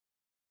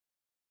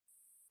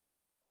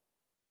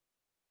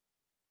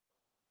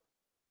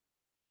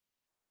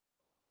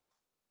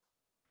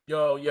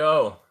Yo,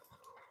 yo.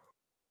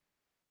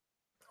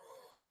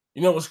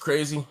 You know what's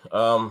crazy?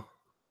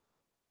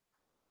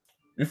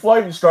 Before I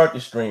even start the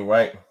stream,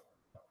 right?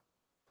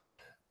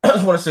 I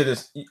just want to say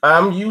this.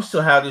 I'm used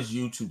to how this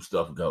YouTube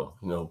stuff go.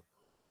 You know,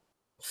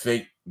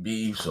 fake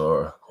beefs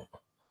or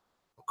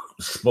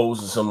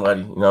exposing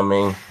somebody. You know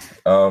what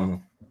I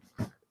mean?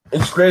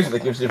 It's crazy.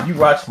 Like if you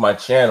watch my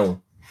channel,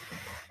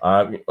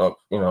 I've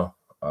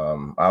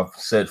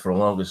said for the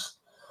longest,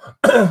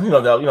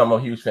 that I'm a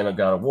huge fan of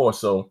God of War.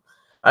 So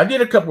I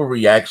did a couple of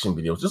reaction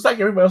videos, just like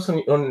everybody else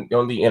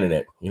on the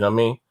internet. You know what I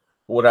mean?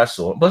 What I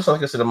saw. But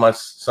like I said, my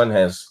son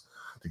has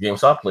the game,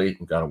 so I played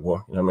God of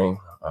War. You know what I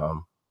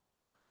mean?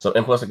 So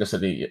and plus, like I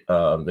said,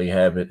 they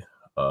have it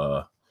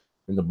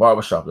in the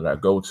barbershop that I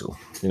go to.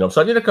 You know, so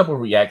I did a couple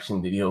of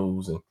reaction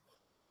videos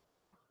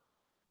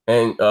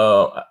and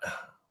let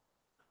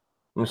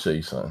me show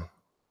you something.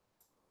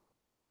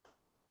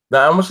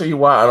 Now I'm gonna show you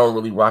why I don't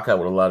really rock out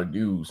with a lot of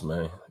dudes,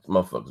 man. These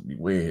motherfuckers be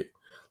weird.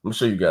 Let me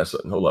show you guys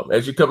something. Hold up.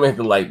 As you come in, hit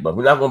the like button.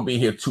 We're not gonna be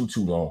here too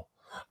long.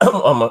 I'm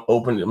gonna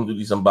open it. I'm gonna do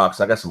these unboxing.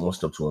 I got some more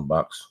stuff to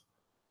unbox.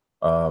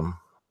 I'm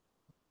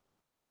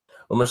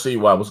gonna show you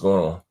what's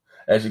going on.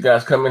 As you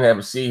guys come in, have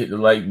a seat, hit the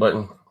like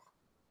button.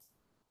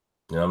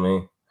 You know what I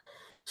mean?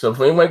 So if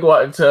anybody go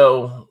out and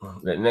tell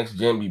that next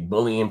gen be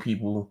bullying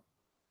people,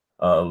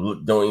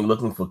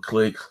 looking for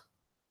clicks,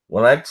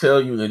 when I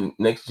tell you that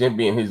next gen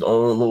be in his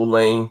own little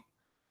lane,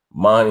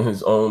 minding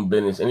his own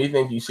business,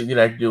 anything you see that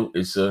I do,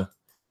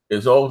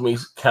 it's always me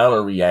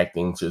counter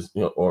reacting to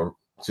or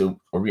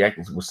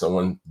reacting to what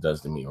someone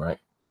does to me, right?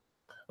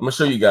 I'm gonna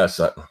show you guys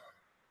something.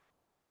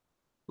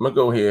 I'm gonna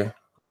go here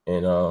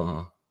and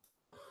I'm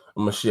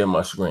gonna share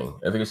my screen.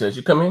 As I said,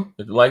 you come in,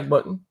 hit the like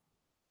button.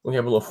 We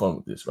have a little fun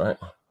with this, right?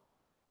 A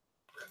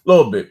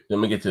little bit.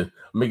 Then we get to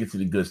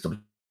the good stuff.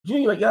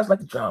 You guys like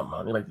the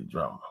drama. They like the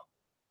drama.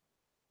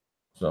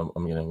 So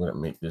I'm gonna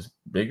make this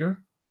bigger.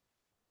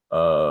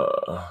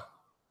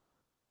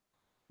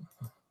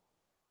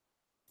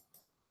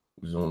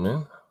 Zoom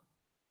in.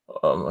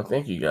 I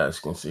think you guys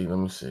can see. Let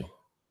me see.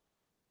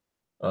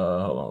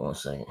 Hold on one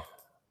second.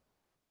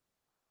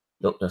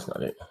 Nope, that's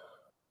not it.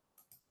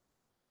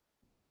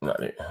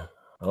 Not it.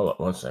 Hold on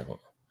one second.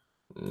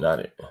 Not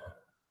it.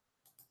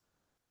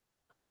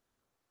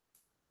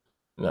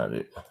 Not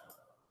it.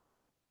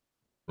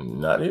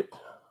 Not it.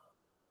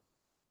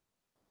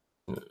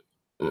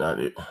 Not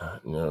it.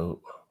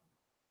 No.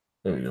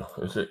 There we go.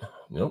 Is it?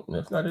 Nope,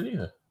 that's not it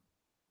either.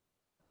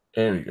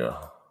 There we go.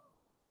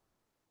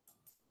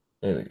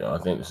 There we go. I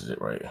think this is it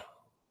right here.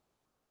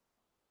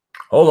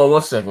 Hold on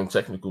one second.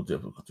 Technical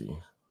difficulties.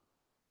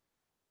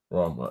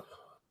 Wrong button.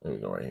 There we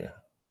go right here.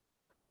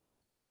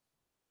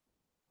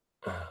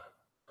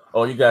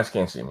 Oh, you guys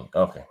can't see me.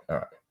 Okay. All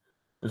right.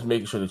 Just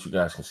making sure that you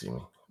guys can see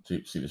me.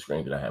 See the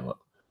screen that I have up.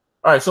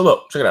 All right. So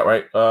look, check it out,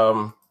 right?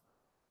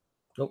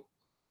 Nope.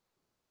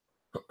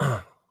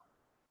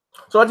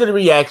 So I did a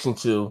reaction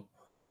to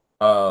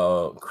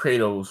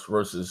Kratos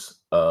versus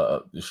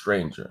the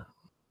Stranger.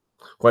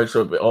 Quite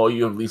sure, but all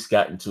you have at least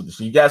gotten to this.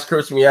 So you guys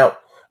cursed me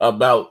out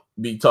about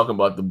me talking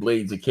about the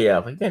Blades of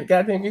Chaos. Like, damn,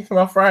 goddamn, it came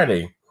out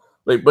Friday.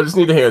 Like, but it's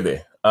neither here nor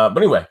there. But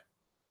anyway,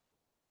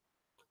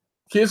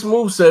 Kiss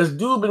Move says,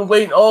 dude, been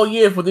waiting all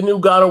year for the new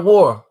God of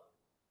War.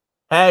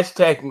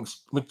 Hashtag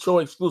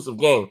mature exclusive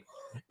game.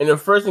 And the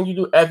first thing you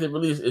do after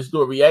release is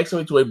do a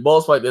reaction to a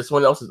boss fight that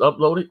someone else has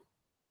uploaded.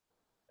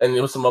 And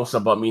there was some other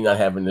stuff about me not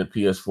having the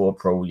PS4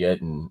 Pro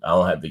yet, and I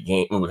don't have the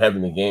game.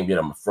 Having the game yet,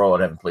 I'm a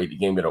fraud. I haven't played the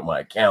game yet on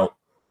my account.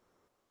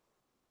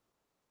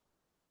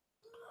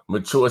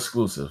 Mature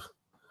exclusive.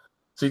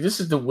 See, this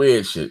is the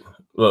weird shit.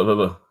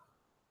 Look.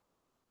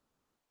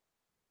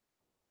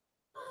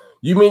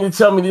 You mean to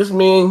tell me this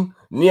man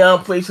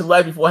Neon played his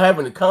life before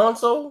having the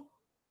console?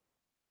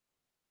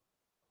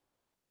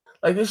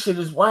 Like, this shit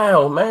is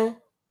wild, man.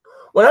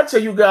 When I tell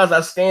you guys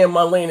I stay in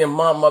my lane and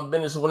mind my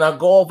business, when I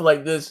go off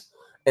like this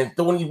and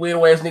throwing these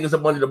weirdo ass niggas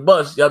up under the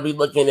bus, y'all be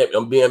looking at me.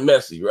 I'm being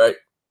messy, right?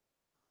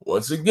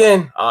 Once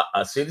again,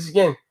 I say this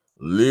again.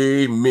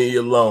 Leave me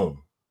alone.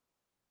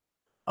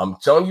 I'm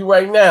telling you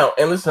right now.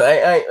 And listen,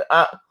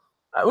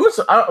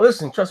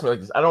 listen. Trust me,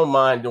 like this. I don't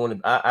mind doing it.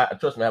 I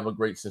trust me. I have a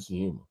great sense of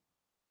humor.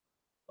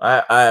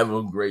 I have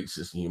a great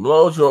sense of humor. As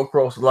long as you don't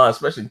cross the line,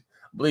 especially I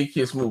believe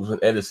Kiss Moves on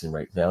Edison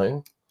right now,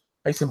 and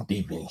like some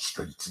deep in these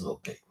streets a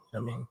little bit. You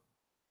know what I mean?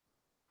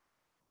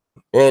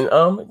 And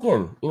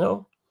again,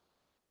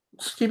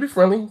 just keep it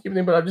friendly,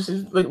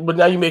 but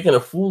now you're making a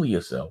fool of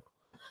yourself.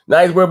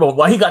 Now he's worried about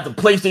why he got the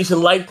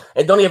PlayStation Lite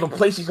and don't he have a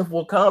PlayStation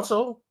 4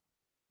 console?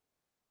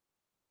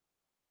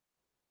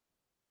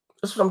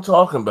 That's what I'm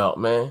talking about,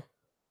 man.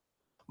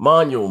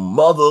 Mind your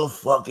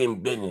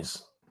motherfucking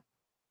business.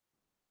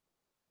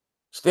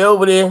 Stay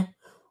over there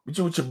with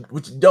your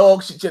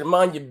dog shit.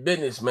 Mind your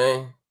business,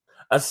 man.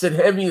 I said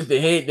heavy is the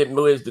head that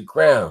wears the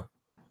crown.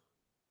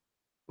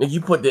 Then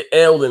you put the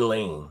L in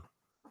lane.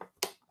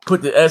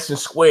 Put the S in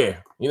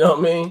square. You know what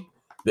I mean?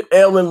 The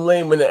L in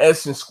lane and the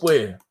S in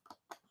square.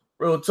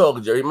 Real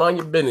talk, Jerry. Mind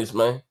your business,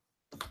 man.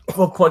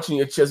 Before punching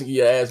your chest and get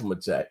your asthma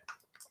attack.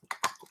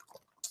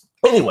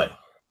 Anyway.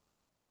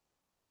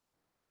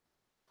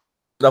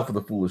 Not for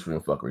the foolery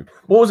and fuckery.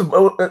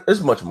 But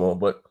it's much more.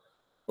 But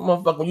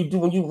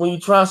motherfucker, when you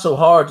try so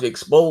hard to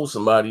expose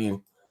somebody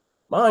and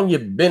mind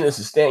your business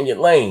and stay in your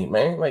lane,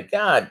 man. Like,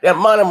 God, that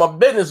minding my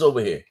business over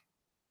here.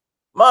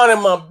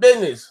 Minding my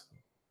business.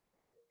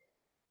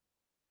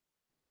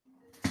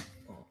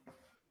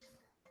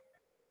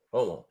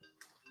 Hold on.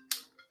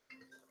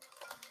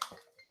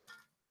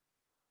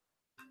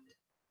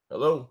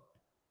 Hello?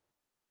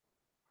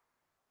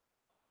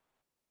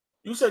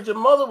 You said your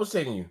mother was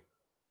taking you.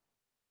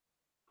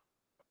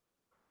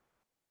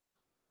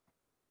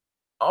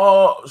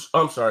 Oh,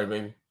 I'm sorry,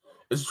 baby.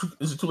 Is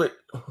it too late?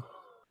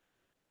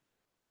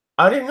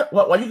 I didn't know.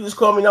 Why you just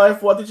call me now? I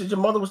thought that your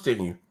mother was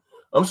taking you.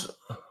 I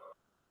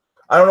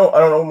don't know. I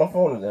don't know where my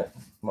phone is at.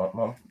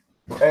 Mom,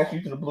 ask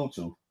you to the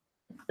Bluetooth.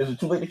 Is it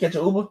too late to catch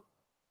an Uber?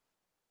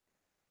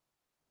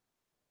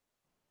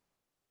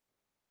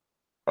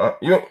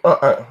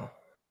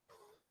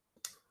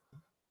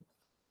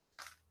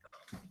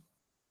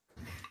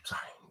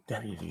 Sorry,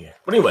 daddy idiot.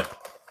 But anyway,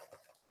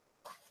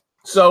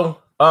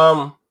 so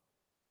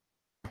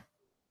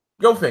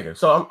go figure.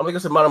 So I'm like I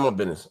said, mind my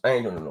business. I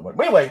ain't doing it nobody.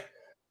 But anyway,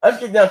 let's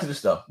get down to the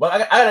stuff.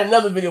 But I had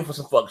another video for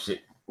some fuck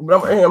shit. But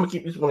I'm gonna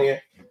keep this one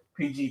here.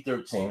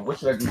 PG-13. What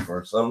should I do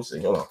first? Let me see.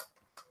 Hold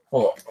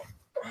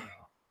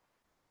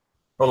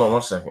on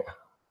one second.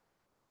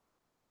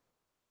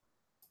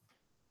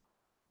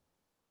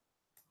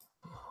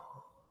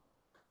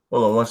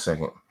 Hold on one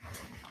second.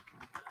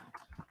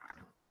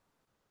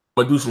 I'm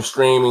gonna do some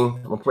streaming.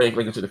 I'm gonna play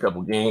like into a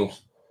couple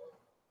games.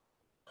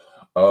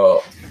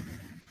 Oh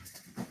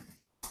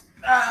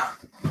my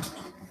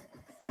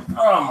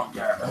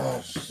god.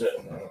 Oh shit.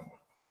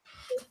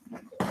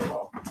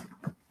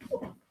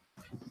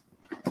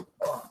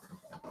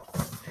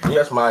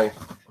 Yes, my.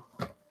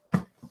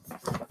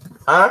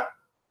 Huh?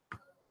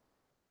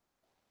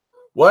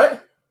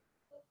 What?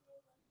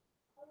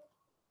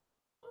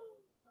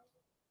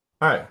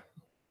 All right.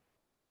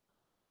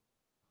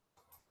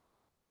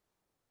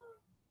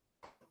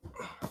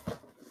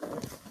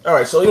 All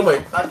right. So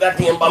anyway, I'm gonna have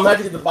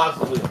to get the box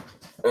over here,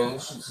 and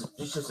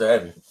it's just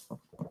heavy.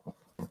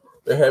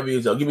 The heavy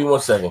is. Give me 1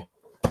 second.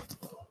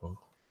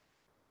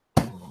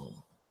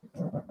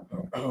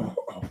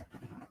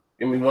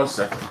 Give me 1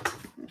 second.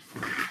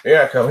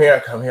 Here I come.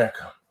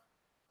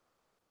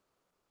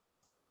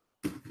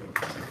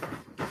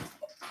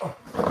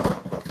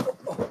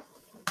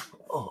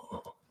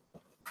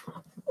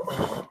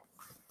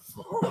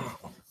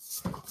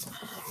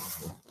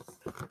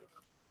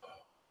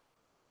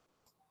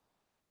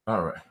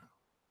 All right.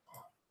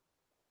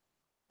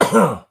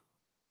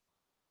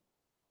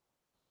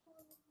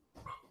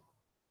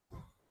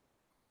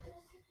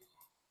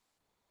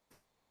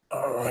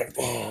 All right.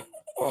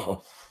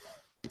 All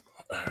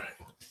right.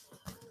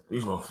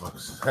 These motherfuckers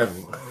is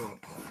heavy.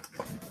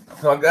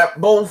 So I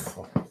got both.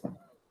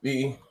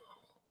 I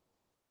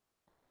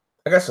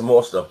got some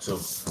more stuff too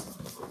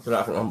that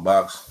I can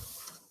unbox.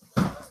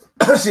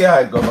 See how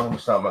it goes. How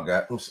much time I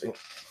got? Let me see.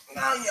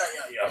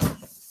 Yeah.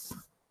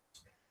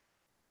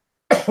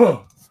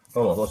 Hold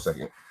on 1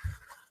 second.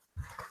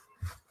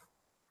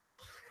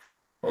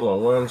 Hold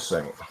on 1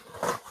 second.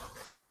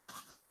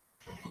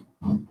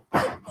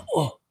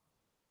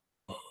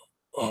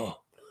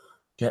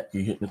 Cat,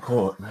 you hitting the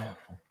cord, man.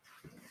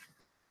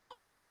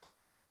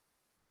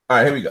 All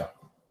right, here we go.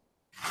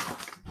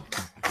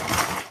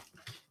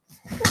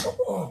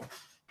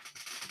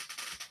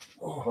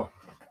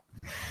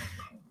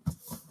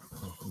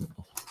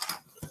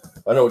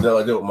 I know what the hell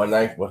I did with my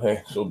knife, but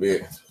hey, so be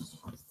it.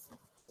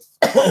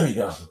 Here we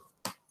go.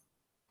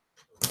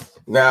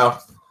 Now,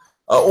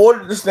 I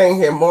ordered this thing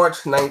here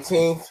March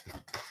 19th.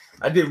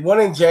 I did one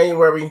in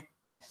January.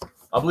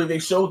 I believe they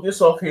showed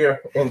this off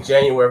here in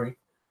January.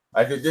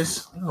 I did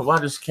this. I don't know why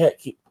this cat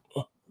keep.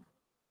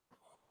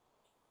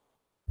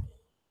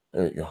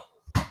 There you go.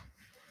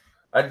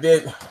 I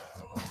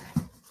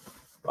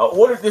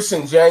ordered this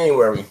in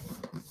January.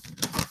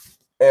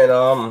 And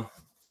I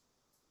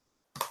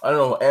don't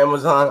know,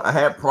 Amazon. I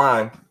had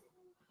Prime.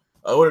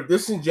 I ordered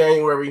this in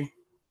January.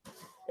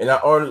 And I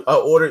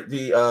ordered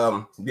the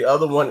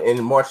other one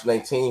in March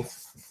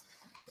 19th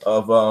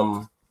of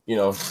March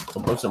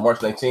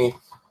 19th.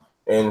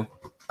 And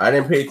I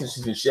didn't pay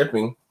attention to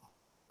shipping.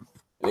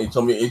 And it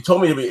told me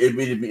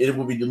it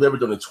would be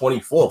delivered on the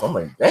 24th. I'm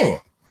like, damn.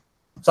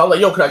 So I'm like,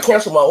 yo, can I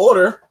cancel my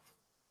order?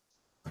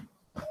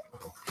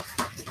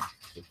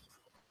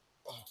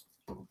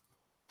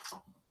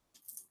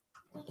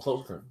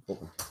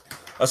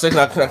 I said,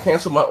 can I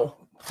cancel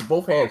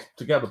both hands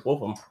together,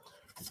 both of them?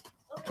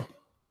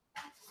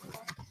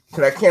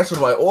 Can I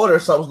cancel my order?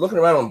 So I was looking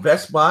around on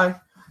Best Buy,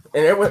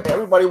 and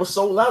everybody was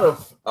sold out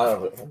of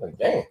it. I'm like,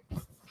 damn.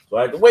 So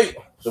I had to wait.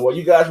 So while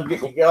you guys were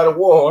getting out of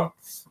war,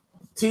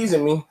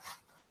 teasing me,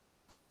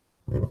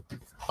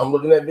 I'm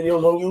looking at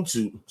videos on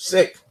YouTube.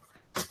 Sick.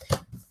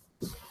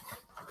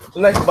 It's a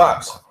nice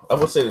box. I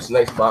would say it's a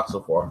nice box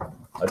so far.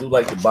 I do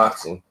like the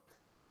boxing.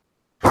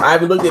 I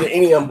haven't looked at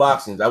any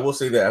unboxings. I will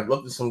say that. I've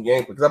looked at some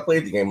games because I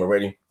played the game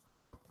already.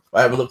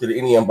 I haven't looked at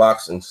any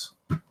unboxings.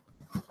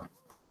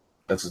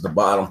 This is the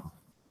bottom.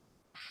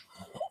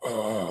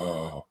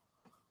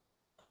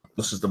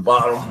 This is the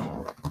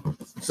bottom.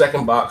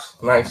 Second box.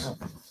 Nice. You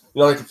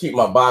know, I like to keep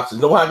my boxes.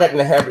 You know what I got in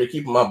the habit of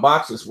keeping my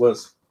boxes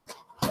was,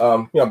 you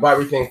know, I buy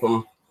everything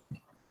from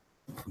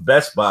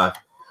Best Buy.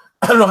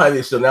 I don't know how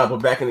they still now,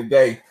 but back in the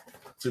day,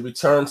 to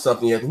return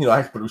something, you know, I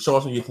have to put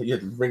something, you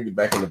have to bring it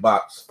back in the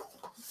box.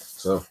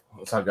 So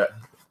that's how I got.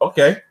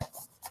 Okay.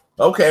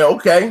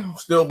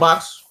 Still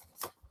box.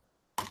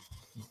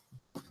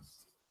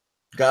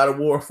 God of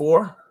War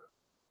 4.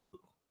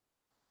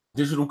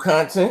 Digital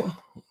content.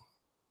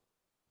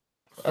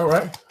 All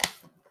right.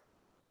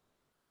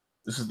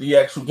 This is the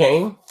actual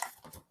game.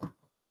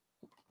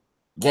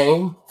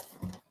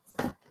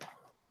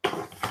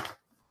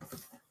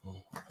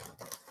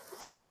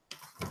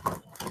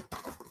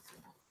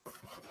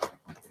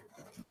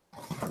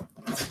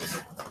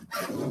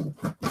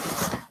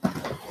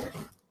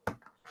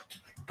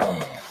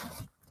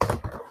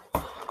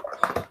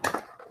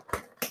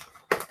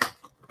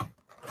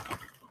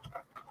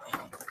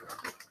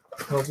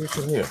 How's this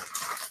in here?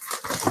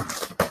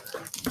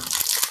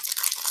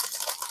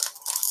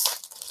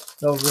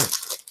 How's this?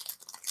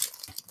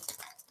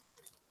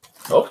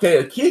 Okay,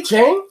 a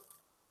keychain.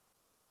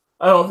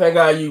 I don't think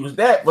I use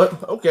that,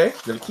 but okay.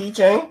 Got a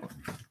keychain.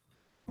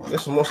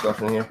 There's some more stuff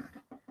in here.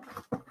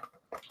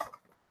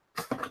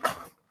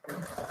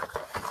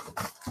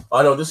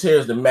 I know this here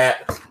is the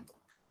mat.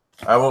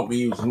 I won't be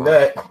using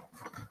that.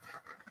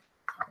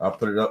 I'll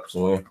put it up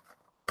somewhere.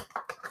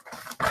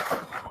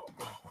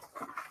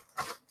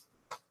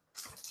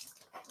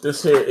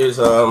 This here is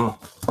I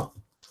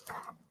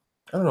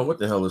don't know what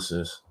the hell this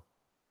is.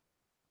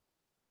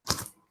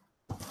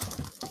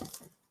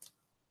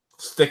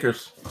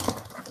 Stickers.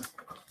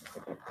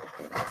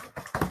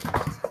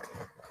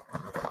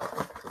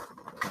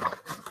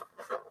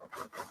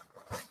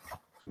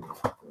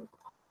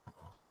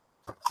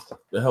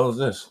 The hell is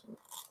this?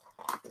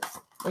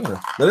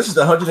 Now this is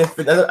the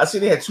 150. I see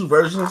they had two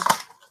versions.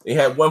 They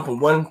had one for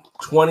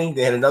 120.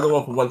 They had another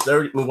one for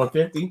 130.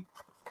 150.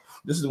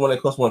 This is the one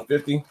that cost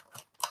 150.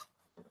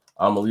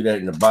 I'm gonna leave that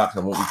in the box. I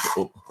won't be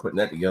putting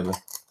that together.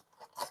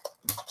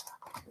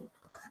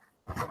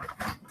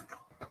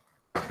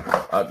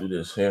 I'll do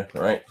this here,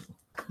 all right?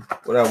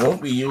 What I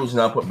won't be using,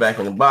 I'll put back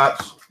in the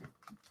box.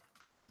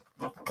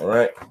 All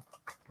right.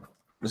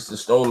 This is the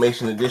Stone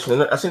Mason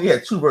edition. I said he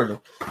had two versions.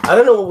 I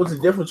don't know what was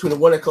the difference between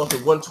the one that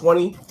costed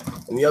 120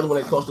 and the other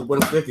one that costed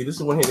 150. This is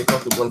the one here that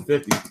costed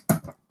 150.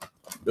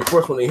 The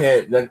first one they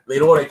had. Then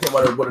later on, they came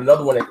out with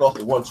another one that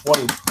costed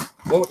 120.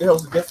 What the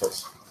hell's the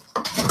difference?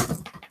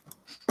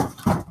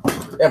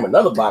 Damn,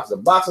 another box. A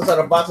box inside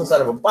a box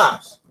inside of a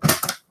box.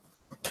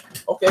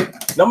 Okay.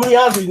 Now, I'm gonna be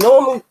honest with you.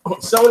 Normally,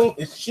 Sony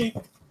is cheap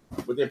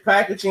with their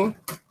packaging.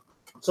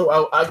 So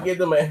I'll give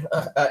them an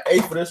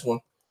A for this one.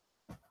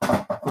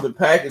 For the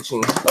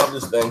packaging of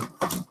this thing.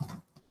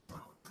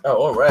 Oh,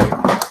 all right.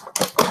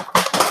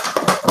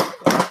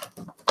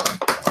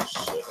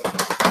 Shit.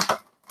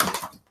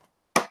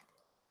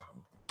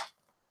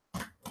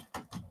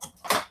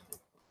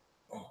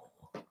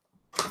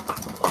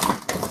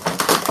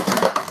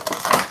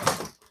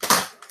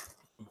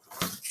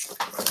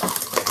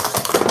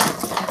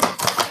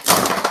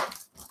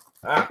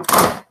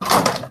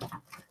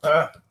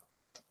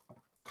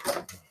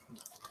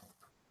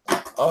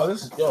 Oh,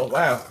 this is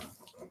wow.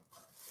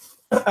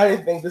 I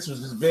didn't think this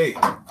was this big.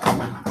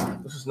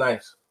 This is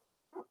nice.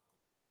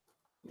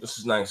 This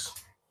is nice.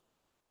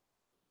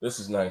 This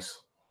is nice.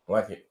 I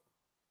like it.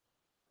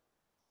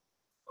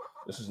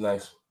 This is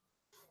nice.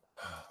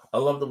 I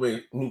love the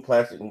way new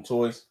plastic and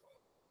toys.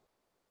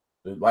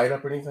 They light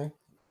up or anything.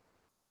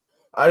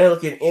 I didn't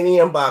look at any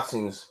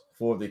unboxings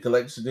for the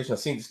collector's edition. I've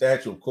seen the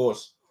statue, of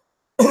course.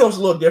 It was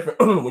a little different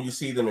when you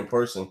see them in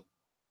person.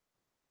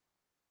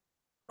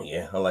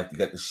 Yeah, I like. You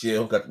got the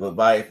shield, got the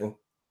Leviathan.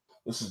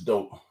 This is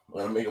dope. I'm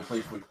gonna make a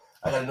place for you.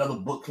 I got another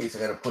bookcase I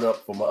gotta put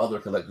up for my other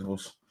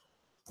collectibles.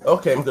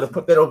 Okay, I'm gonna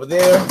put that over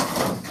there.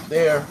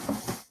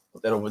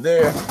 Put that over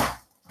there.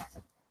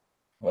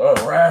 All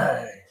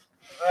right.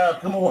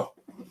 Come on.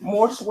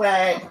 More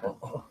swag.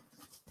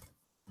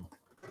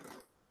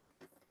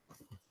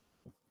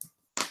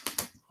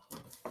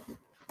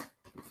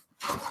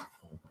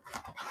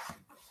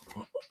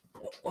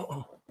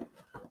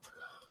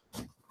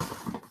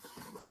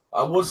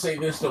 I will say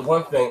this, the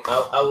one thing,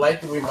 I like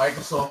the way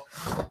Microsoft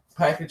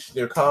packaged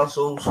their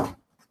consoles a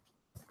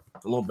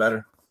little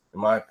better,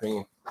 in my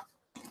opinion.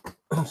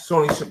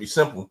 Sony should be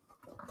simple.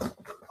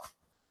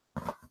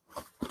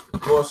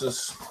 Of course,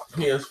 it's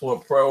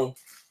PS4 Pro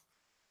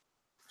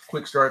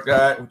quick start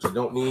guide, which I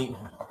don't need.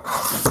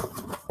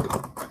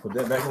 Put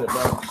that back in the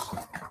box.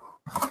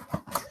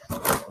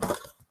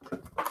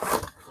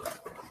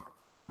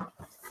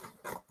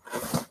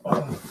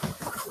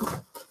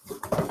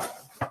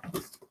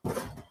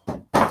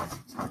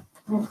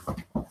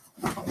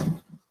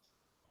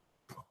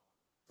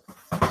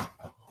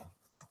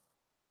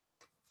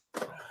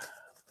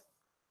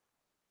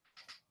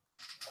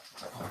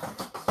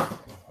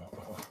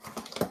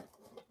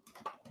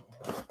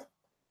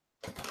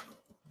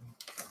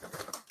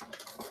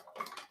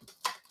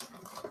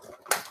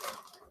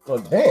 Oh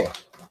damn!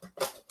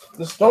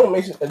 The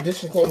Stonemason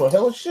edition came with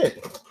hella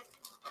shit.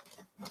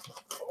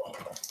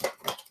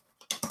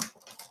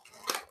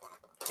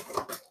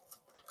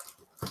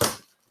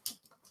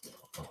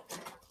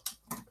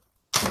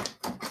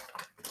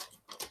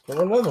 And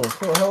another one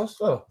came with hella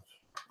stuff.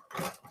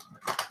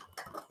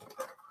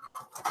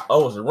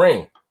 Oh, it's a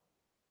ring.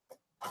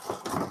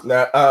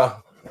 Now,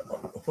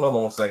 hold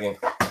on 1 second.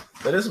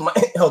 Now this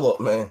might hold up,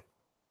 man.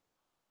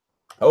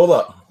 Hold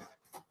up.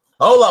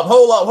 Hold up,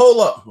 hold up, hold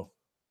up.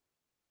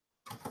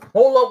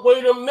 Hold up,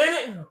 wait a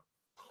minute.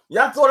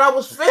 Y'all thought I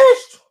was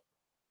finished?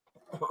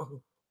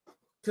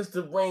 Because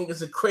the ring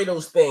is a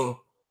Kratos thing.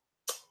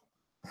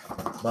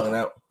 Bugging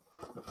out.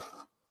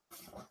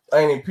 I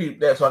ain't even peeped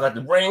that, so I got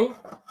the ring.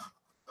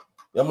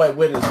 Y'all might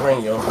wear this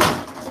ring, yo.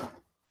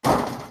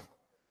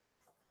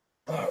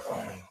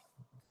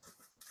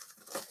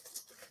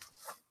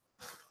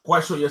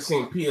 Quite sure you've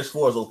seen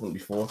PS4s open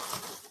before.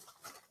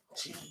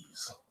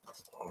 Jeez.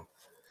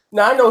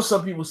 Now, I know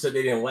some people said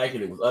they didn't like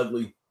it. It was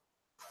ugly.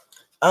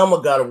 I'm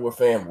a God of War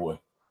fanboy.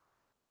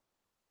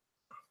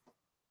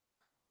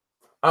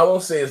 I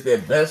won't say it's their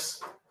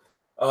best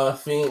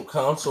themed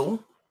console.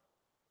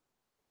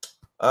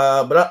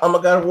 But I'm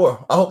a God of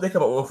War. I hope they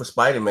come up with one for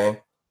Spider-Man.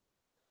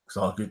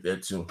 So I'll get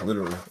that too,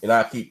 literally. And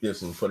I'll keep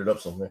this and put it up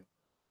somewhere.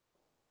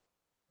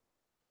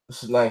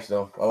 This is nice,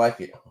 though. I like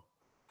it.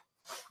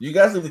 You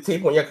guys leave the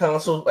tape on your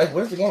console. Like,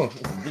 where's the game? Is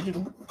it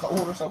digital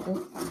code or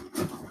something?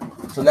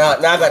 So now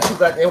I got 2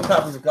 goddamn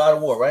copies of God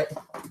of War, right?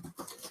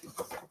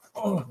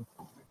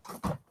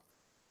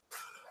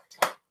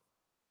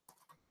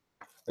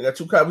 I got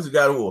 2 copies of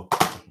God of War.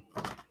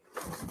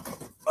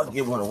 I'll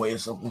give one away or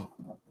something.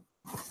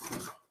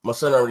 My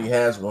son already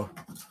has one.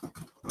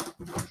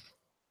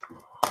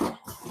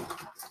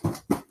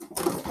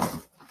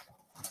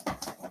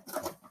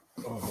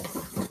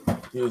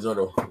 Here's all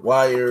the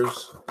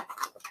wires.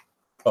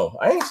 Oh,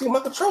 I ain't seen my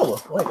controller.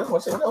 Wait, that's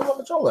what I said. That was my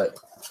controller at.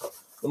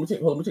 Let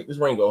me take this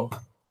ring off.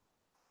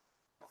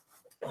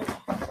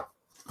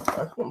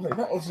 I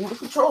ain't seen the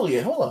controller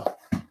yet. Hold on.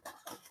 I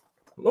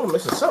know I'm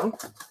missing something.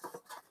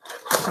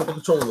 That's what the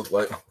controller looks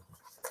like.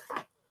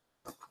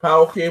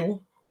 Power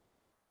cable.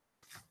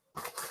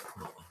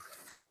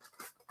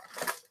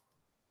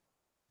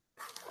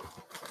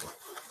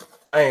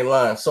 I ain't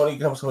lying. Sony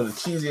comes with the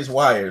cheesiest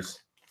wires.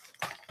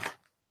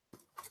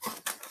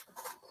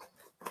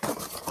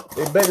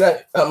 They better not.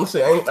 I'm gonna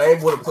say I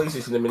ain't bought a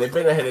PlayStation. I mean, they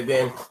better not have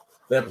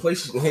that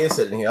PlayStation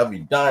headset in here. I'll be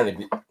dying if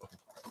it.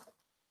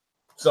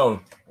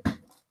 So,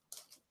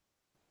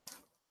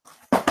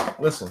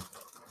 listen.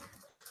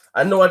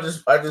 I know I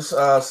just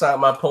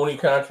signed my pony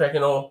contract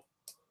and all,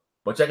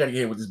 but y'all gotta get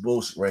hit with this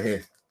bullshit right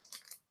here.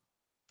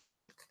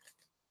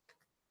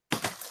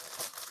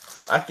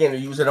 I can't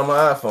even use it on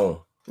my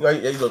iPhone. You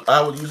know,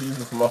 I would usually use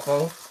it for my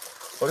phone.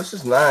 Oh, this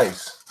is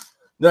nice.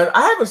 Now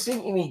I haven't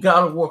seen any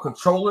God of War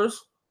controllers.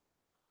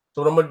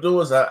 So what I'm gonna do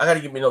is I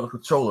gotta get me another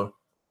controller.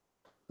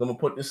 So I'm gonna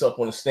put this up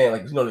on the stand,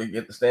 like they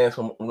get the stand.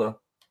 So I'm gonna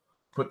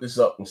put this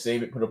up and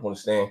save it, put it up on the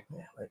stand.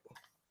 Yeah,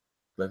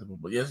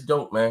 but yeah, it's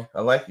dope, man.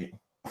 I like it.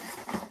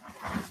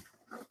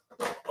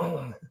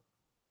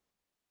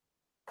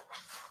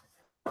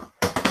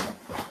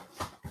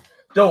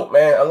 Dope,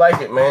 man. I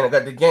like it, man. I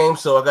got the game,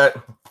 so I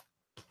got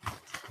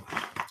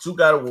 2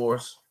 God of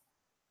Wars.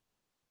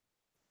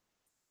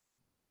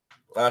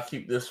 I'll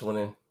keep this one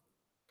in.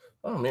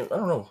 Oh man, I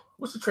don't know.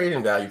 What's the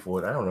trading value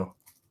for it? I don't know.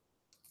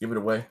 Give it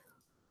away.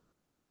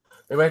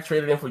 Maybe I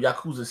trade it in for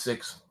Yakuza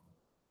 6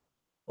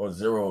 or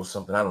 0 or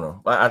something. I don't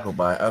know. I go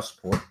buy it. I'll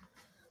support.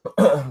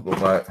 Go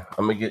buy it.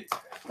 I'm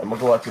gonna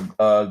go out to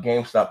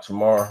GameStop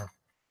tomorrow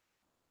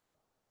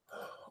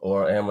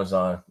or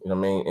Amazon. You know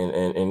what I mean?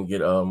 And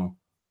get order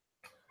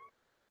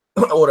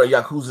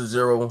Yakuza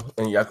 0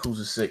 and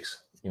Yakuza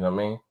 6. You know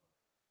what I mean?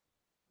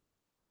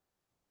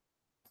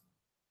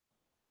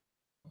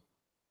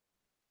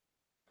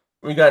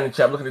 We got in the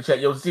chat. Look at the chat.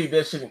 Yo, see,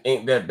 that shit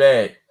ain't that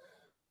bad.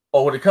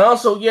 Oh, the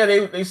console? Yeah,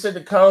 they said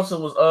the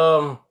console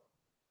was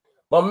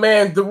my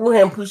man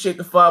Deruham, appreciate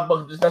the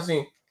 $5. Just not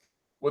seeing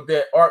with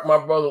that art, my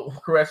brother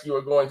Caress, you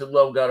are going to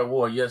love God of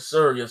War. Yes,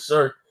 sir. Yes,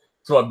 sir.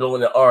 So I'm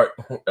building the art.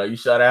 You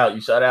shout out.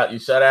 You shout out. You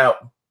shout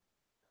out.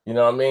 You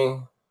know what I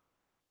mean?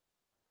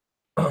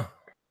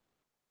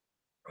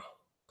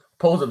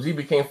 Pose up. Z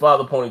became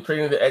father pony.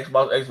 Trading the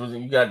Xbox X was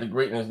you got the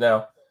greatness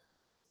now.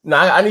 Nah,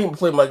 I didn't even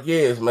play my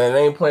Gears, man. I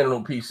ain't playing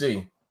on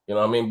PC. You know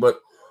what I mean? But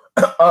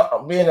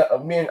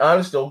being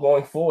honest though,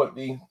 going forward,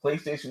 the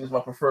PlayStation is my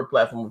preferred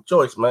platform of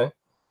choice, man.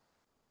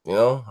 You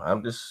know,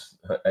 I'm just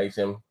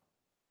asking him.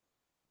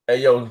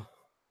 Hey yo,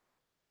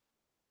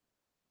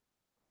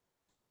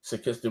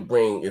 Kiss the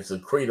ring. It's a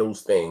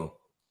Kratos thing.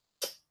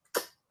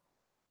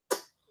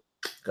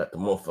 Got the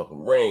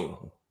motherfucking ring.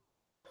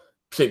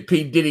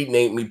 P. Diddy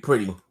named me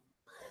pretty.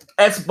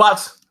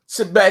 Xbox,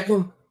 sit back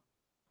and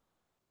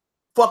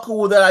fuck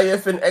who that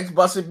IF and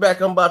Xbox, sit back.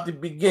 I'm about to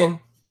begin.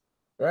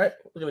 Right?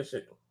 Look at this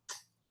shit.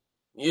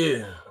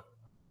 Yeah.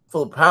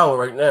 Full of power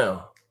right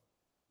now.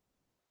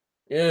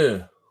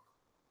 Yeah.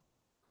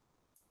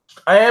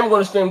 I am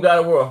going to stream God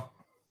of War.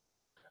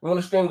 You want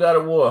to stream God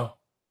of War?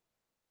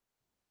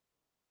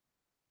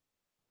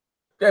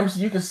 Damn,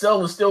 so you can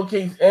sell the steel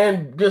case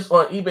and this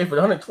on eBay for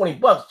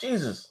 $120.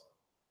 Jesus.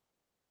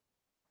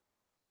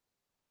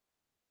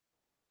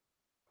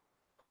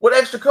 What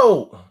extra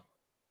code?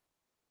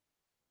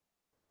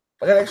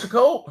 I got extra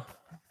code?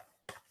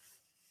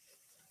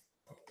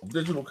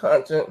 Digital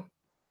content.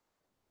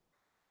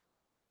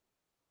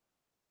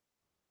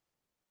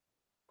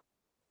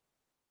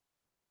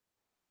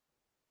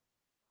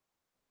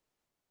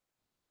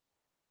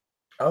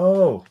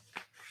 Oh.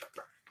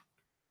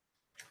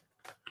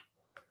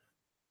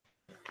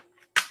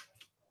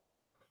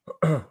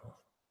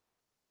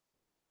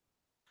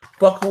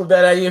 Fuck who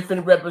that idea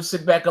finna rep and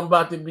sit back. I'm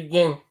about to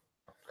begin.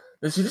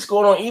 Let's see this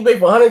going on eBay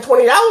for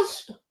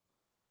 $120.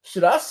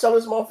 Should I sell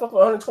this motherfucker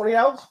for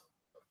 $120?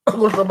 I'm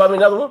gonna buy me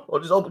another one, or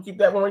just keep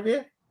that one right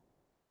there.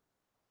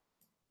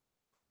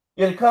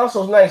 Yeah, the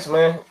console's nice,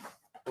 man.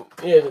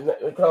 Yeah,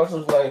 the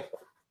console's nice.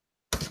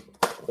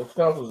 The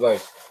console's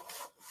nice.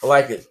 I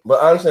like it, but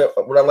honestly,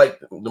 what I like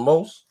the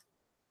most,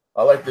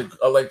 I like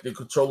the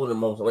controller the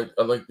most.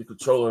 I like the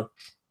controller.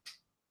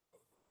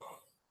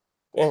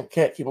 Damn,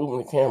 cat keep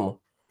moving the camera.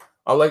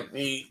 I like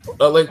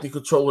the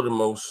controller the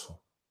most.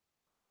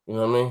 You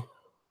know what I mean?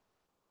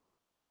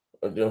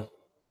 I do.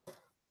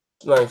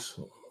 It's nice.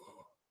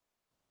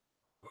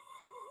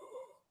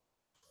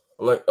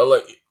 I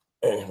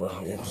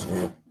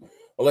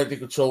like the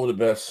controller the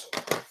best.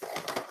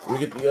 Let me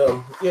get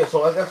the yeah.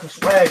 So I got some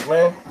swag,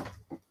 man.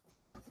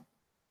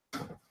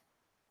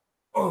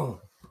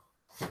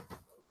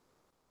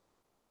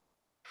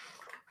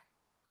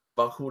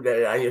 Fuck who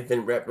that I ain't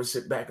finna rapper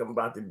sit back. I'm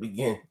about to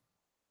begin.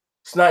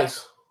 It's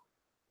nice.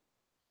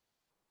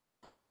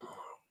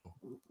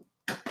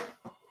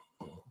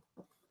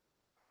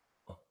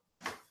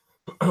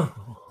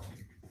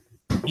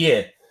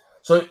 Yeah.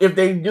 So if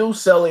they do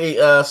sell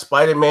a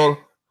Spider-Man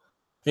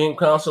theme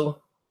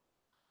console,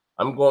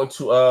 I'm going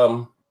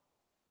to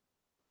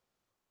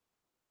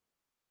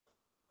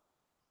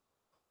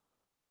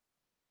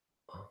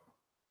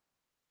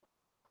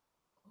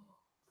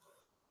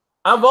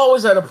I've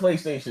always had a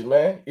PlayStation,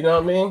 man. You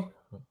know what I mean?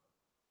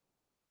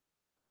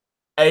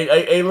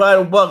 Hey,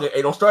 Lionel Bucket.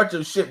 Hey, don't start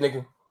your shit,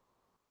 nigga.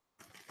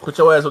 Put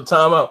your ass on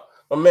timeout.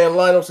 My man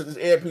Lionel said this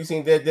earpiece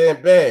ain't that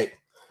damn bad.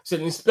 Said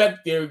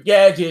Inspector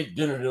Gadget.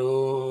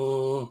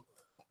 Dun-dun-dun.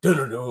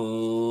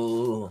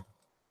 Dun-dun-dun.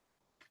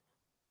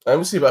 Let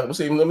me see. Let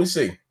me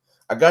see.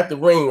 I got the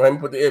ring, right? Let me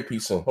put the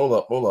earpiece in. Hold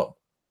up, fuck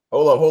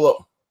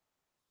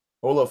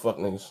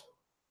niggas.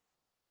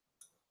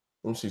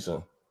 Let me see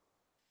something.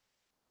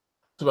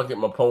 See if I get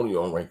my pony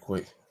on right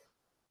quick.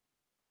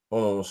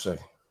 Hold on 1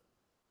 second.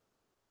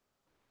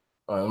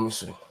 All right, let me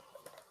see.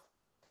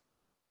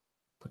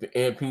 Put the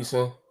earpiece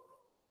in.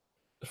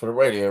 It's for the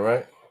right ear,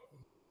 right?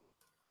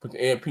 Put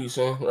the earpiece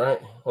in,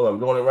 right? Hold on, I'm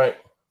doing it right.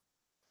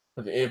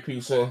 Put the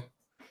earpiece in.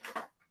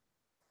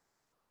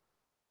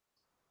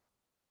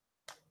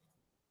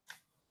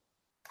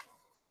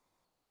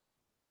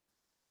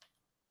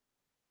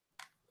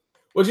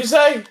 What'd you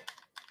say?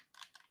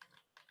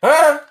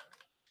 Huh?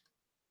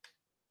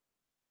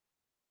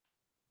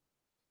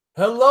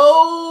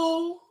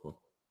 Hello?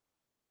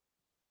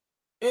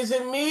 Is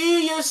it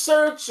me you're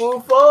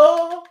searching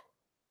for?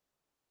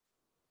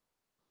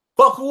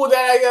 Fuck who that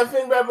I got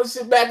fin rapper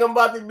sit back. I'm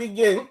about to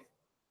begin.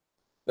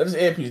 That is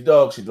earpiece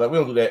dog shit. Like, we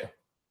don't do that.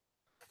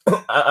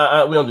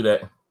 We don't do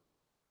that.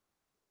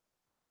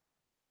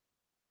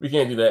 We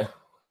can't do that.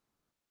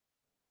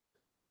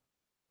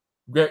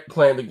 Get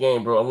playing the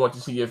game, bro. I want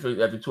to see your face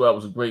after 2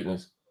 hours of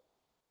greatness.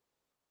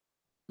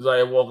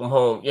 Zaya, welcome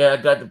home. Yeah, I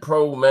got the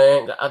pro,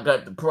 man. I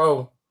got the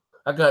pro,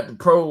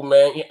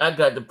 man. Yeah, I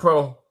got the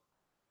pro.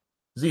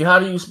 Z, how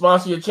do you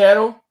sponsor your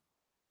channel?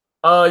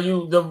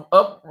 You the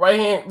up right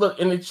hand. Look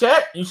in the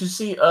chat. You should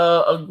see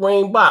a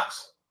green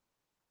box,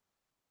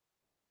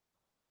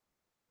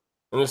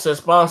 and it says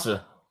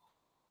sponsor.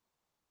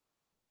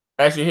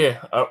 Actually, here.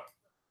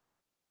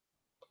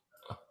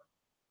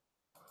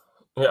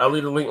 Here, I'll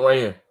leave the link right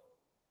here.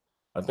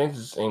 I think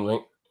it's the same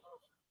link.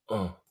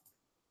 You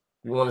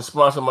want to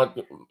sponsor my?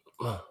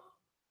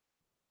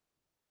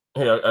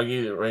 Here, I'll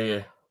give it right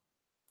here.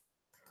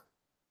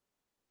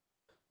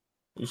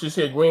 You should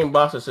see a green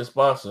box that says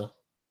sponsor.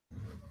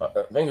 I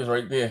think it's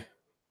right there.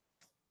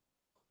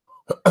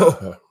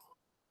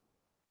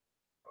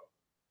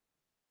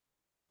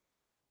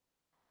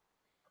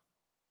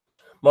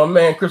 My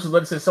man Crystal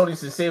Letter said Sony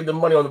should save the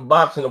money on the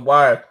box and the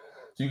wire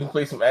so you can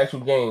play some actual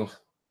games.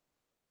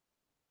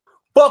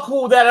 Fuck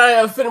who that I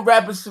am. Finna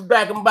rappers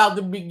back. I'm about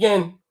to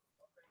begin.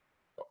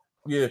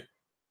 Yeah.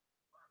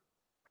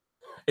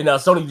 And now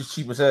Sony just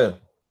cheap as hell.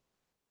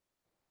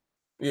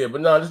 Yeah,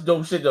 but no, this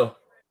dope shit though.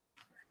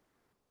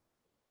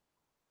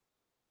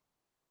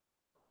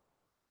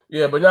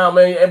 Yeah, but now,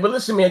 man. Hey, but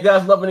listen, man,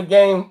 guys, loving the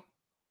game.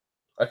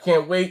 I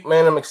can't wait,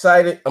 man. I'm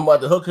excited. I'm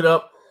about to hook it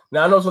up.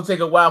 Now I know it's gonna take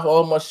a while for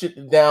all my shit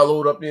to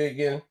download up here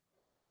again.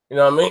 You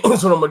know what I mean?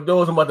 So what I'm gonna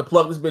do is I'm about to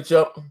plug this bitch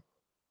up.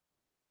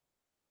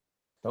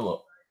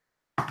 Hold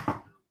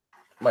on.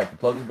 Mike,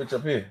 plug this bitch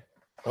up here.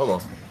 Hold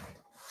on.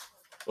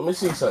 Let me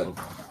see something.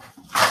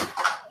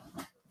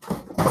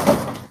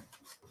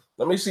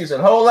 Let me see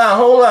something. Hold on,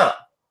 hold on.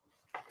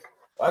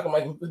 I can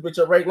make this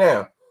bitch up right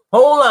now.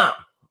 Hold on.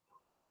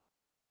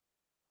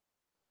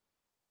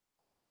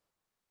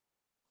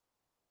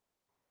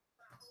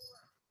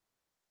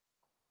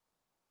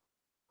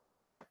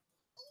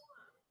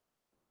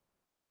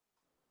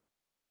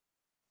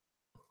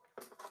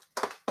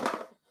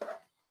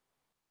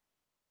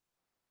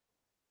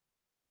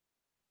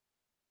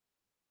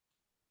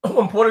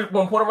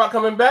 When Puerto Rock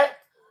coming back,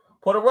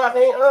 Puerto Rock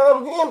ain't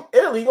he in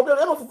Italy. He gonna be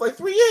there for like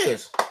 3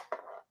 years.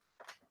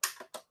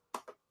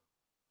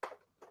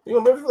 He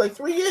gonna be there for like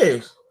 3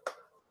 years.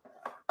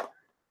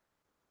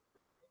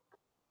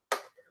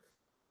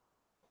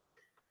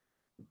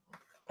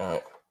 All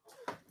right.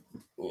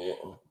 Yeah.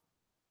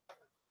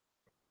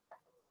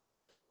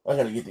 I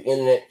gotta get the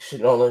internet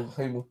shit on the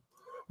table.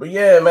 But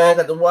yeah, man,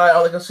 got the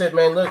wire. Like I said,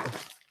 man, look.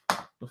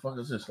 The fuck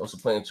is this? Also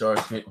playing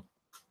charge shit.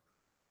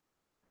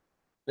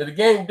 Yeah, the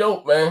game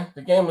dope, man.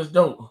 The game is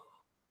dope.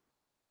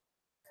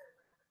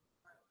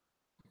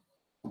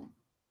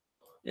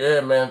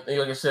 Yeah, man.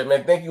 Like I said,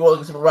 man, thank you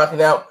all for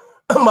rocking out.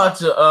 I'm about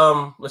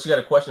to unless you got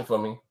a question for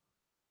me.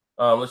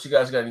 Unless you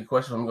guys got any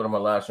questions, I'm gonna go to my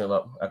live stream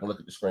up. I can look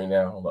at the screen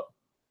now. Hold up.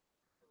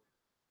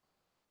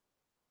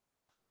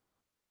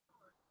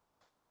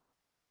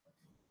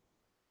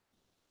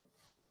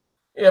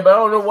 Yeah, but I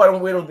don't know why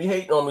them weirdos be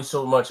hating on me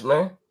so much,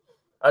 man.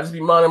 I just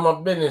be minding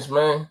my business,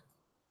 man.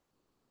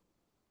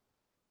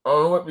 I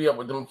don't know what be up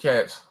with them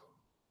cats.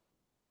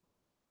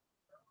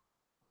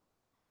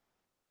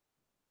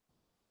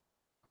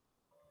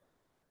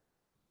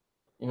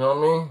 You know what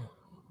I mean?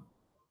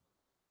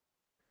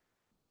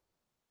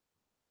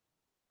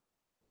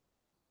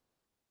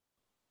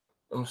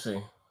 Let me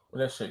see.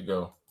 Where that shit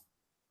go?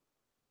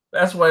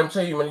 That's why I'm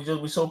telling you, man, you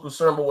just be so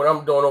concerned about what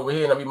I'm doing over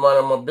here, and I be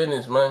minding my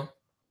business, man.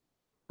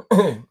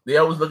 They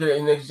always looking at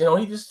the next gen. Oh,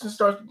 he just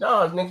starts.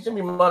 Nah, next gen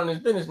be minding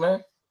his business,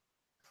 man.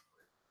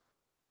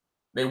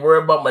 They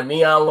worry about my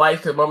neon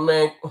lights that my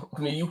man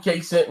from the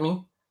UK sent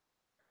me.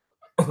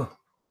 Look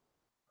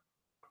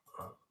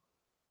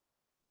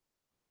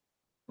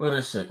at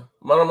this shit.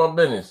 Minding my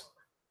business.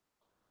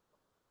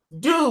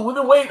 Dude, we've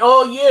been waiting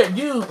all year.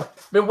 Dude,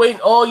 been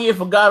waiting all year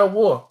for God of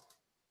War.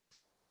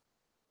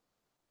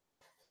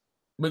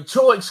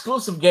 Mature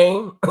exclusive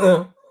game.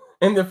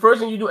 And the first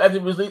thing you do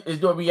after release is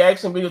do a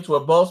reaction video to a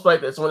boss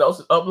fight that someone else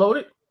has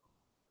uploaded.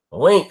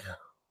 Link.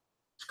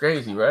 It's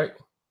crazy, right?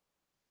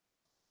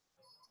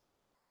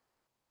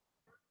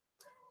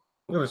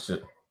 Look at this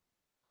shit.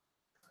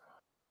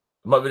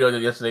 My video I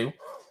did yesterday.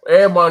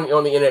 Everybody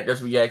on the internet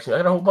does reaction. I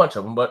got a whole bunch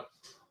of them, but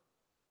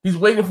he's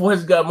waiting for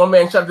his God. My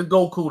man shot the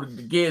Goku,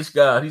 the Gears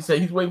God. He said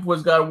he's waiting for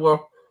his God of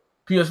War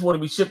PS4 to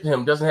be shipped to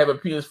him. Doesn't have a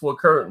PS4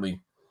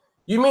 currently.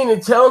 You mean to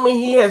tell me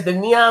he has the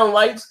neon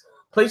lights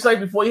place like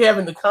before you have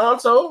in the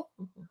console?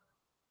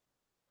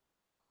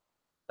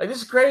 Like,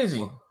 this is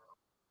crazy.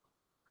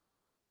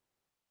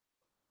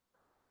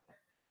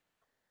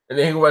 And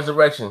then he go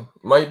Resurrection.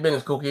 My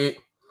business, cookhead.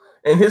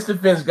 In his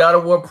defense, God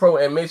of War Pro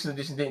and Mason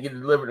Edition didn't get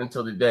delivered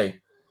until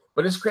today.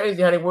 But it's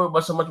crazy how they worry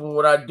about so much with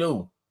what I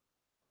do.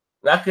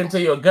 And I couldn't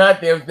tell you a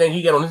goddamn thing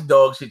he got on his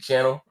dog shit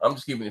channel. I'm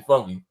just keeping it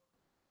funky.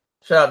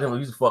 Shout out to him.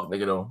 He's a fuck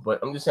nigga, though. But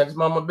I'm just saying, it's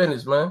my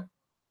business, man.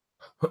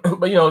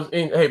 But, you know,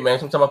 hey, man,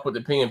 sometimes I put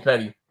the P in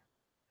petty.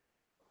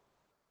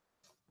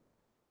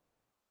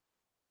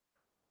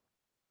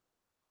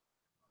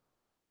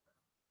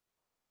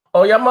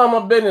 Oh, yeah, mind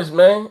my business,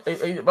 man.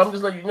 I'm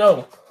just letting you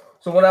know.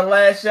 So when I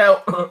lash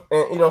out,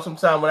 and, you know,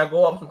 sometime when I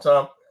go up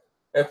sometime,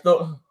 and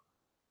throw...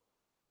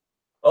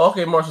 Oh,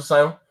 okay, Marshall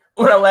Simon.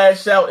 When I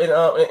lash out and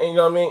you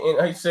know what I mean,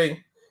 and I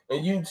say,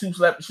 and you two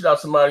slap the shit out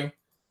somebody,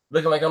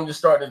 looking like I'm just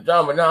starting a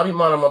drama. Now I be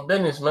minding my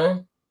business,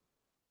 man.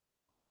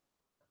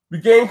 The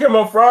game came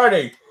on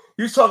Friday.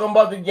 He's talking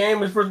about the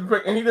game is first,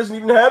 and he doesn't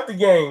even have the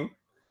game.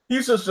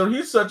 He's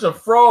such a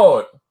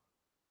fraud.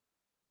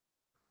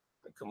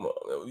 Come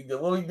on,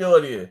 man. What we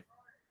doing here?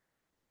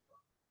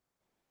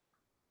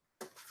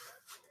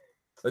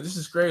 Like, this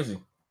is crazy.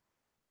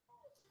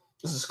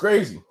 This is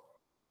crazy.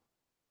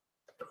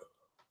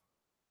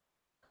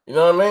 You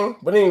know what I mean?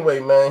 But anyway,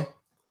 man.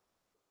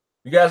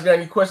 You guys got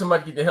any questions? I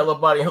might get the hell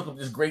up out and hook up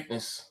this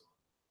greatness.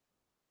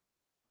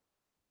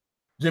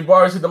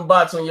 Jabari's hit them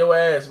bots on your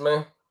ass,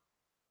 man.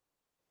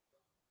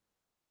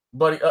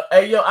 Buddy,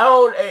 hey, yo, I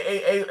don't,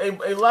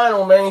 hey,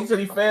 Lionel, man. He said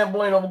he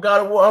fanboying over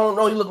God of War. I don't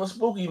know. He looking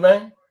spooky,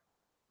 man.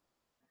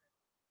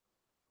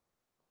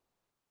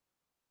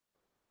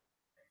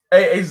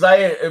 Hey,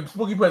 Zaire,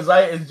 Spooky put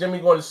Zaire, is Jimmy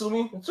going to sue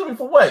me? Sue me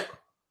for what?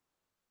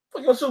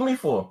 What you gonna sue me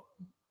for?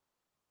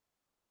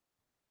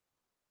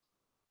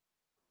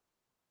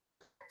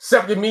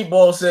 Septic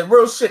Meatball said,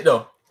 real shit,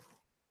 though.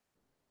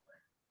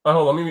 Hold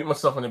on, let me mute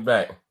myself in the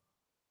back.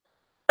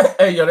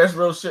 Hey, yo, that's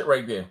real shit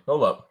right there.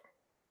 Hold up.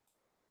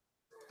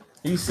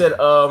 He said,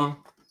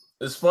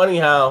 it's funny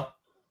how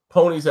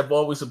ponies have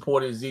always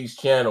supported Z's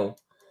channel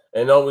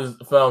and always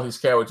found his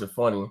character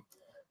funny.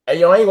 Hey,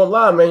 yo, I ain't gonna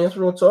lie, man. That's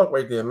real talk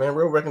right there, man.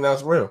 Real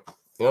recognize real.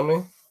 You know what I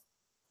mean?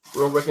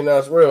 Real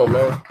recognize real,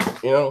 man.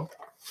 You know?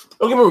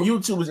 Don't get me wrong,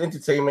 YouTube is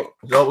entertainment.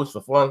 It's always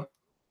for fun.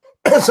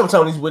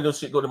 Sometimes these Windows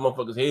shit go to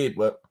motherfuckers' head,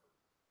 but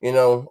you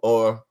know,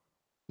 or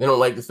they don't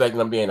like the fact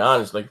that I'm being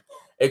honest. Like,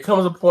 it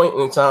comes a point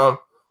in time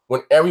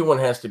when everyone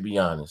has to be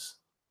honest.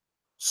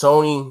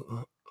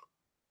 Sony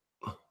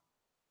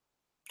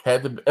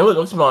had the, and look,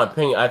 that's my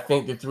opinion. I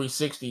think the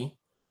 360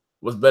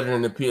 was better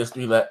than the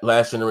PS3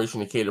 last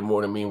generation. It catered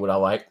more to me and what I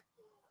like.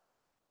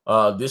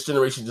 This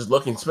generation, just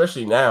looking,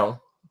 especially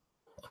now,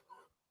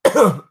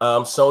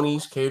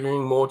 Sony's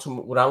catering more to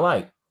what I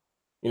like.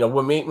 You know,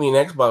 what made me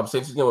an Xbox,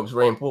 since again, what was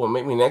very important,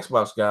 what made me an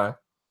Xbox guy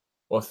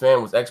or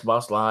fan was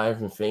Xbox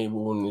Live and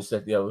Fable and this,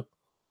 that, the other.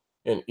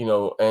 And, you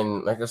know,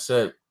 and like I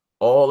said,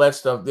 all that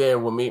stuff there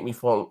will make me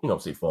fall, you know,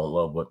 say fall in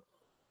love, but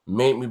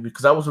made me,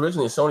 because I was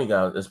originally a Sony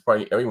guy, as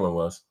probably everyone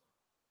was,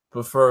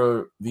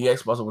 prefer the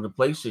Xbox over the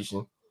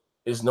PlayStation.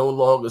 Is no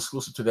longer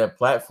exclusive to that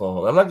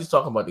platform. I'm not just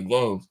talking about the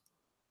games.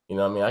 You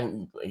know what I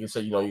mean? Like I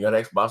said, you know, you got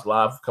Xbox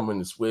Live coming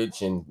to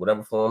Switch and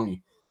whatever form. You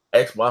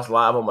Xbox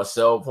Live on my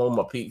cell phone,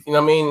 my PC. You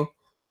know what I mean?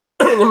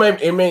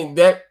 it made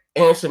that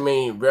answer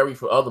may vary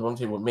for other ones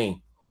with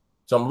me.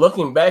 So I'm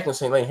looking back and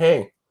saying, like,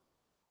 hey,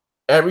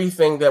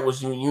 everything that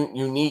was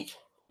unique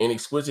and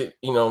exquisite,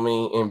 you know what I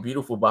mean, and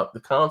beautiful about the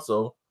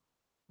console,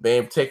 they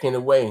have taken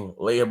away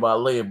layer by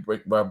layer,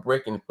 brick by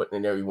brick, and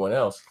putting it everyone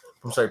else.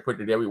 I'm sorry,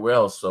 putting it everywhere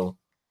else. So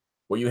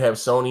where you have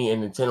Sony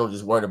and Nintendo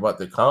just worried about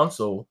the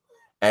console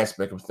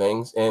aspect of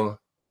things, and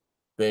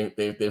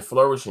they're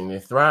flourishing, they're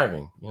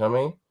thriving. You know what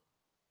I mean?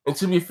 And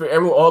to be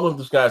fair, all of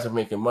those guys are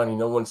making money.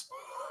 No one's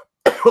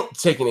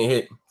taking a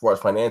hit for us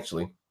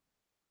financially,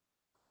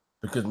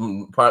 because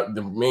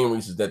the main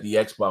reason is that the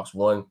Xbox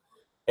One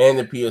and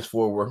the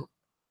PS4 were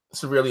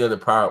severely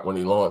underpowered when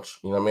they launched.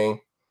 You know what I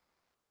mean?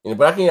 You know,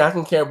 but I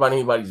can care about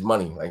anybody's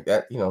money like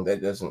that. You know,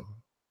 that doesn't.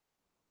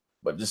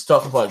 But just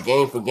talk about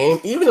game for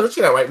game, even though, let's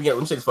get that right. Let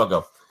me say this fuck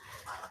up.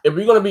 If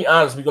we're gonna be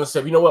honest, we're gonna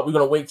say, you know what, we're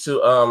gonna wait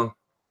to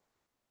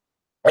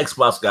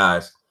Xbox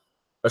guys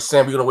are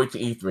saying we're gonna wait to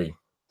E3.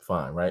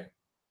 Fine, right?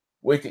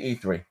 Wait to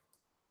E3.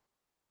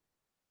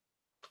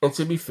 And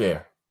to be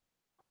fair,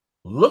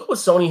 look what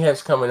Sony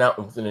has coming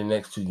out within the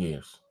next 2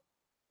 years.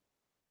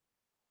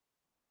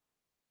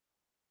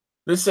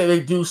 Let's say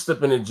they do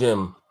slip in the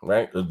gym,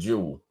 right? A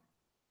jewel.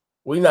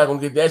 We're not gonna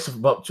get that shit for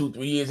about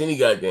 2-3 years any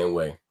goddamn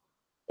way.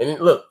 And then,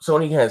 look,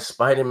 Sony has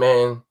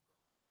Spider-Man,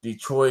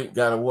 Detroit,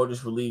 God of War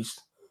just released,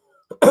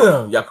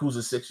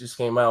 Yakuza 6 just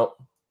came out.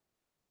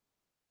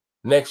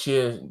 Next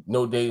year,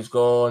 No Days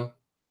Gone,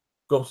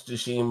 Ghost of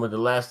Tsushima, The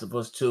Last of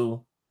Us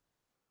 2.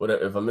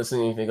 Whatever. If I'm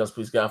missing anything else,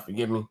 please God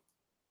forgive me.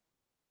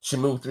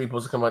 Shenmue 3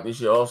 supposed to come out this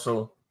year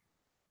also.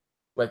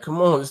 Like, come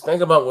on, just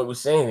think about what we're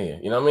saying here.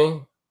 You know what I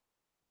mean?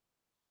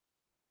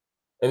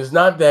 And it's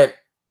not that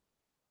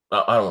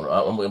I don't know.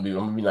 I'm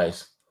gonna be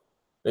nice.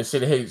 They say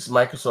that, hey,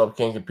 Microsoft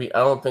can't compete. I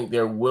don't think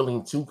they're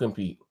willing to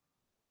compete,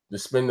 to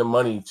spend the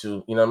money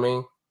to, you know what I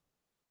mean?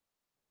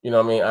 You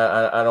know what I mean?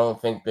 I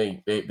don't think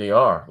they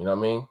are, you know what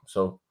I mean?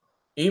 So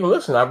even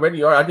listen, I read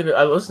the art. I did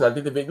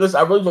the video. Listen,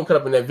 I really don't cut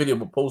up in that video,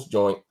 but post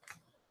joint.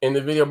 In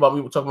the video about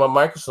we were talking about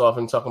Microsoft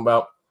and talking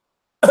about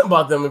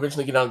them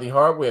eventually getting out of the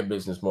hardware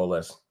business, more or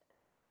less.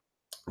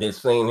 They're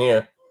saying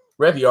here,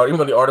 read the article,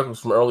 even though the article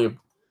was from earlier,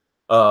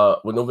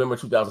 with November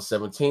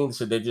 2017, they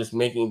said they're just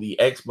making the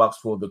Xbox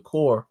for the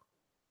core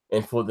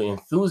and for the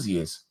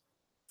enthusiasts.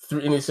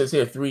 And it says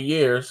here 3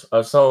 years.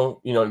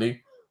 So, you know,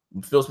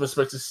 Phil Smith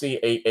expects to see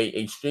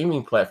a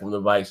streaming platform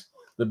device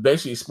that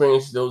basically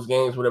experience those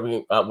games,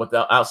 whatever,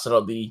 without outside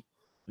of the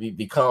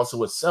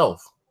console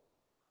itself.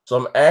 So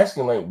I'm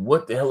asking, like,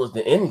 what the hell is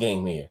the end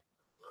game here?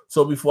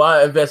 So before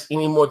I invest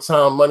any more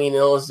time, money, and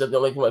all this stuff, they're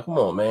like, come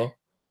on, man.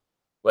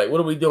 Like, what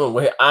are we doing?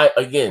 Well, I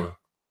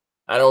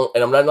don't,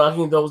 and I'm not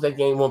knocking those that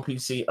game on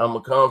PC. I'm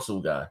a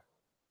console guy.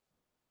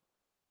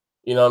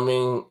 You know what I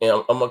mean?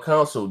 And I'm a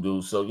console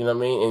dude. So, you know what I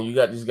mean? And you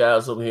got these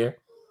guys over here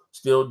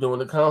still doing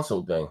the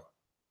console thing.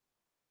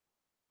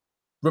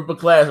 Ripper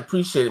Class,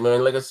 appreciate it,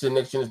 man. Like I said,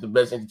 next gen is the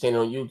best entertainer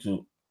on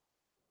YouTube.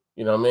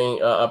 You know what I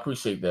mean? I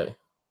appreciate that.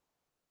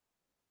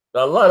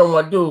 Now, Lionel,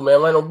 my dude,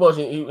 man. Lionel Bush,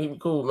 he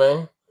cool,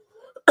 man.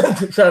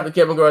 Shout out to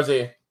Kevin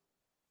Garcia.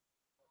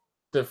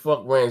 Said,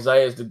 fuck Rand,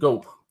 Zaire's the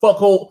GOAT.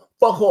 Fuck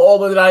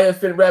all of that I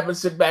have been rapping,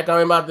 sit back,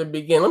 I'm about to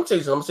begin. Let me tell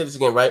you something. I'm going to say this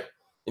again, right?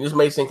 And this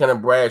may seem kind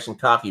of brash and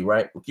cocky,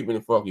 right? I'm keeping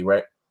it funky,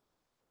 right?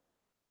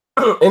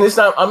 And it's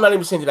not, I'm not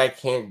even saying that I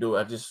can't do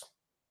it.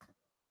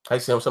 I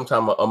say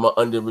sometimes I'm an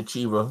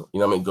underachiever, you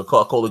know what I mean?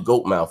 Call it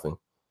goat mouthing.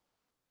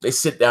 They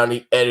sit down,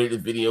 they edit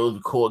the videos,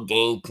 record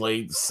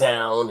gameplay, the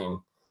sound, and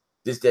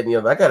this, that, and the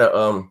other. I got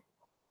a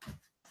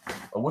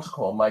what's it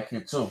called, mic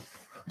here too.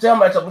 Tell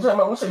me, let me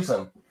show you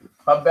something.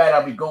 How bad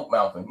I'll be goat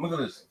mouthing. Look at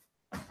this.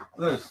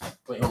 Look at this.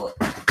 Wait, hold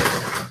on.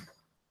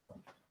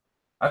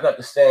 I got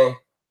the stand.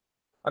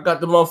 I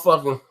got the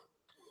motherfucking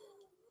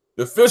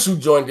the official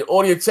joint, the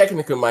Audio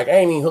Technica mic. I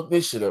ain't even hooked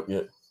this shit up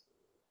yet.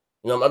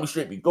 You know, I'll be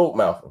straight be goat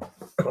mouthing.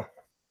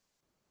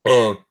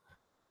 And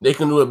they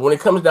can do it. But when it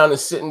comes down to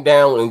sitting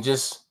down and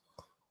just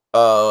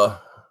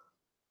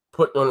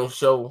putting on a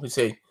show, we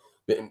say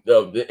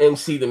the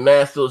MC, the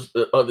masters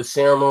of the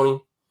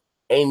ceremony,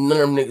 Ain't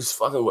none of them niggas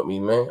fucking with me,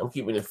 man. I'm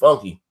keeping it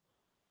funky.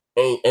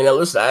 And now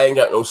listen, I ain't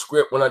got no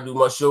script when I do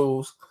my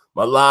shows.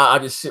 My live,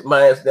 I just sit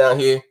my ass down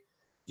here,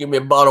 give me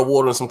a bottle of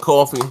water and some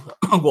coffee.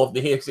 I'm go off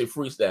the headset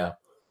freestyle.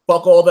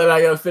 Fuck all that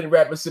I finna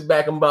rap and sit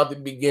back. I'm about to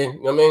begin.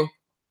 You know what I mean?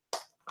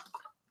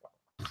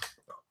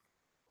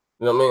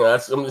 You know what I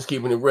mean? I'm just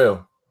keeping it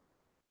real.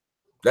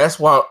 That's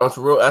why I'm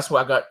for real. That's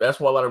why a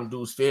lot of them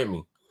dudes fear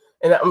me.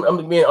 And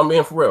I'm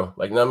being for real.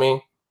 Like, you know what I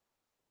mean?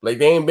 Like,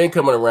 they ain't been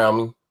coming around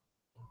me.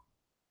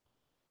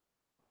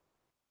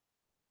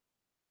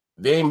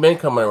 They ain't been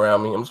coming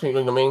around me. I'm just, you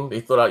know what I mean?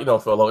 They thought I,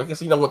 fell off. I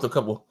guess, went to a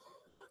couple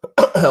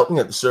helping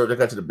at the serve. They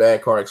got to the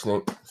bad car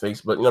accident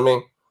face, but you know what I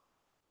mean?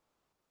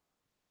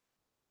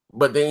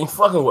 But they ain't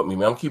fucking with me,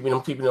 man. I'm keeping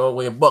it all the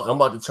way a buck. I'm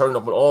about to turn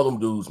up on all them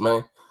dudes,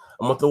 man.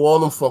 I'm gonna throw all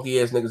them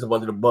funky ass niggas up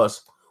under the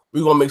bus.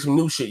 We're gonna make some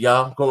new shit,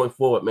 y'all, going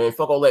forward, man.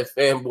 Fuck all that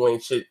fanboy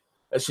and shit.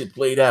 That shit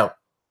played out.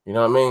 You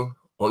know what I mean?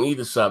 On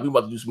either side, we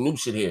about to do some new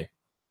shit here.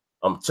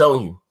 I'm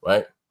telling you,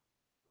 right?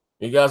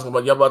 You guys, y'all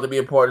about to be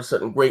a part of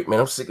something great, man.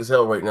 I'm sick as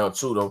hell right now,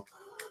 too, though.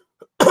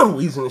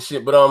 Wheezing and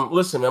shit. But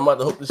listen, man, I'm about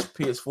to hook this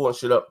PS4 and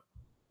shit up.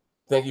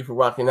 Thank you for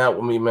rocking out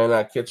with me, man.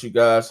 I'll catch you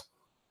guys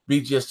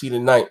BGST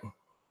tonight.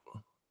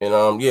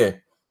 And yeah,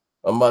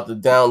 I'm about to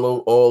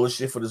download all this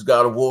shit for this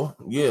God of War.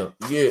 Yeah.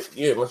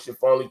 My shit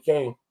finally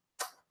came.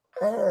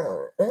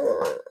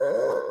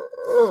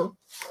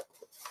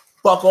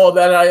 Fuck all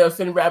that. I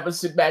finna rap and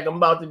sit back. I'm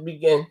about to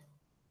begin.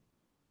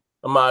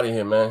 I'm out of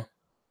here, man.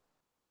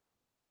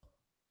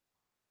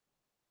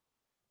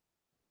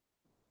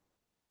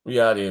 We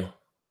out here.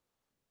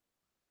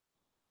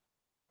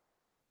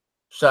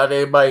 Shout out to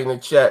everybody in the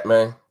chat,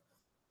 man.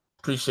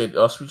 Appreciate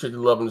us. Appreciate the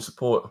love and the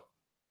support.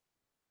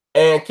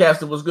 And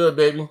Caster was good,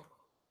 baby.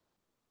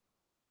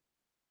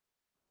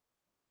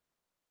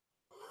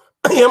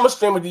 Yeah, I'm gonna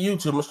stream it to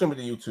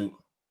YouTube.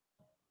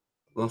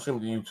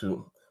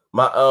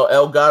 My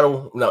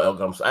Elgato, no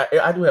Elgato.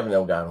 I do have an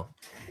Elgato.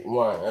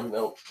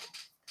 Right,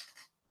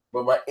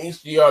 but my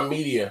HDR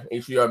media,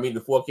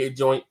 the 4K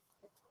joint,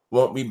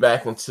 won't be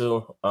back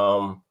until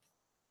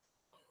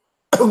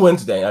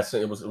Wednesday. I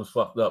said it was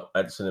fucked up. I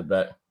had to send it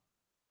back.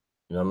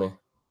 You know what I mean?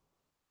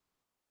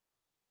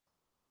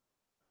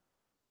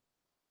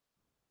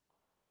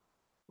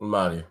 I'm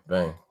out of here.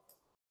 Bang.